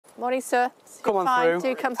Morning, sir. Come on Fine.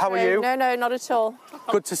 through. Do come How through. are you? No, not at all.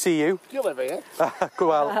 Good to see you. You live here?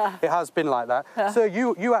 Well, it has been like that. So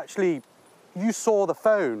you actually, you saw the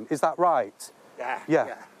phone, is that right?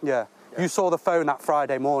 Yeah. You saw the phone that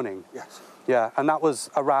Friday morning? Yes. Yeah, and that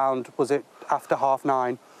was around, was it after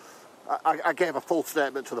 9:30? I gave a full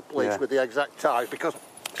statement to the police with the exact time because,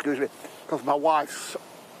 excuse me, because my wife's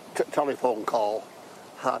telephone call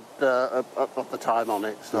had the time on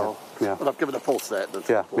it, so... Yeah. But I've given a full statement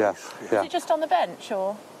to the police. Was it just on the bench,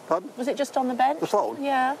 or...? Pardon? Was it just on the bench? The phone?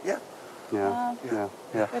 Yeah.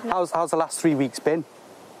 Yeah. How's the last 3 weeks been?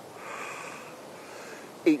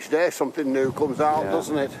 Each day something new comes out,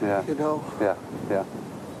 doesn't it? Yeah. You know? Yeah. You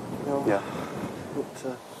know? Yeah.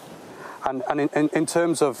 But, And in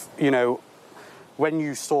terms of, you know, when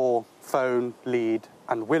you saw Phone, Lead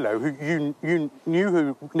and Willow, who you knew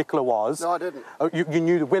who Nicola was? No, I didn't. Oh, you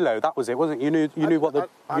knew the Willow, that was it, wasn't it? You knew Willow.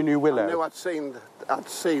 I knew I'd seen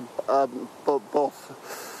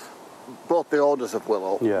both the owners of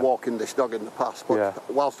Willow walking this dog in the past, but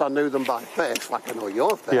whilst I knew them by face, like I know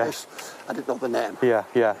your face, I didn't know the name.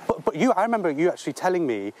 Yeah. But I remember you actually telling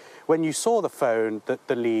me when you saw the Phone,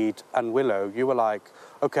 the Lead and Willow, you were like,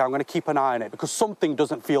 OK, I'm going to keep an eye on it because something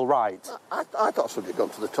doesn't feel right. I thought somebody had gone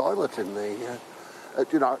to the toilet in the...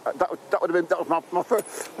 you know, that would have been my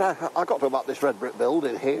first... I got to about this red brick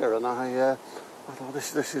building here and I thought,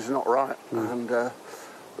 this is not right. And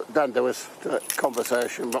then there was a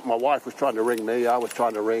conversation, but my wife was trying to ring me, I was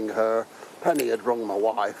trying to ring her. Penny had rung my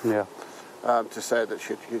wife to say that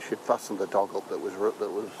she'd fastened the dog up that was...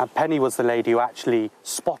 And Penny was the lady who actually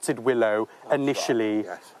spotted Willow initially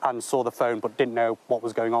and saw the phone but didn't know what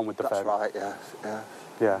was going on with the phone. That's right, yes.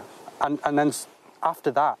 Yeah. And then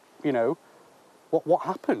after that, you know, what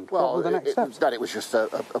happened? Well, what were the next steps? It was just a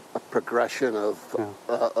progression of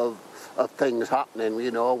things happening.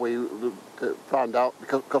 You know, we found out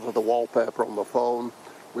because of the wallpaper on the phone.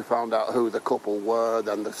 We found out who the couple were.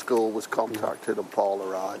 Then the school was contacted, and Paul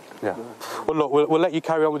arrived. Yeah. Well, look, we'll let you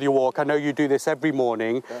carry on with your walk. I know you do this every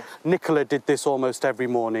morning. Yes. Nicola did this almost every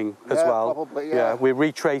morning as well. Probably. Yeah. We're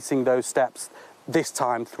retracing those steps. This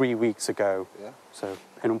time 3 weeks ago. Yeah. So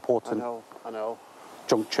an important. I know.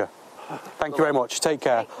 Juncture. Thank you very much. Take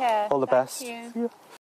care. Take care. All the best. Thank you.